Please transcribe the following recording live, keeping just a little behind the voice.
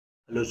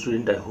Hello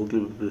student, I hope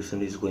your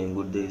preparation is going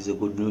good. There is a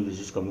good news which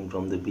is coming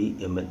from the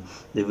BEML.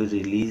 They will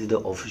release the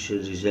official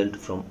result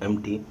from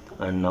MT,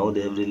 and now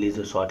they have released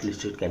a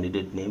shortlisted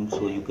candidate name,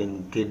 so you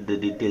can get the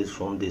details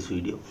from this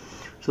video.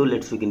 So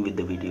let's begin with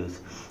the videos.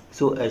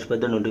 So as per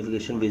the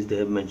notification which they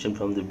have mentioned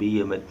from the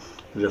BEML,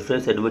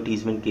 reference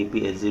advertisement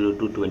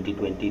KP02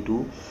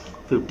 2022,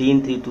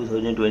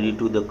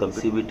 15/3/2022, the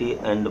compatibility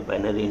and the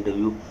panel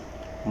interview.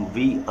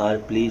 We are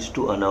pleased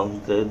to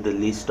announce that the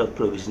list of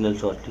provisional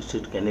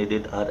shortlisted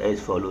candidates are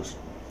as follows.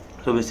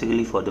 So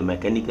basically for the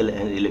mechanical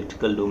and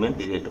electrical domain,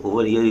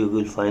 over here you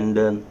will find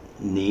the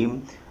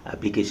name,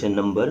 application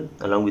number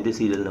along with the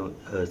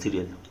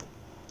serial.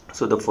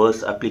 So the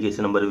first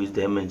application number which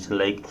they have mentioned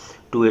like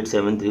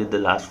 2873, the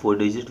last 4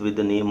 digits with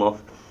the name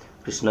of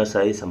Krishna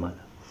Sai Samala.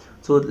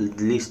 So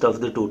list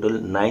of the total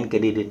 9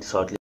 candidates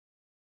shortlisted.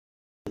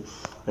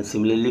 And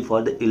similarly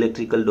for the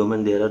electrical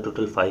domain, there are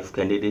total 5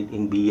 candidates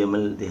in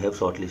BEML. They have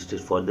shortlisted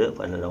for the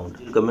final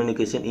round.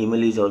 Communication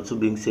email is also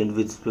being sent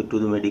with respect to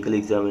the medical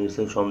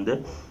examination from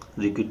the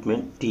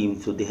recruitment team.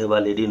 So they have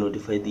already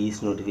notified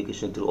these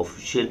notifications through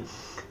official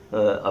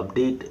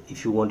update.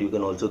 If you want, you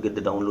can also get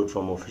the download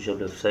from official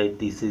website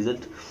these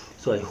results.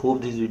 So I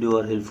hope this video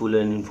are helpful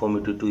and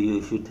informative to you.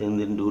 If you think,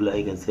 then do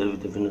like and share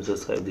with your friends and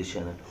subscribe this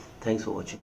channel. Thanks for watching.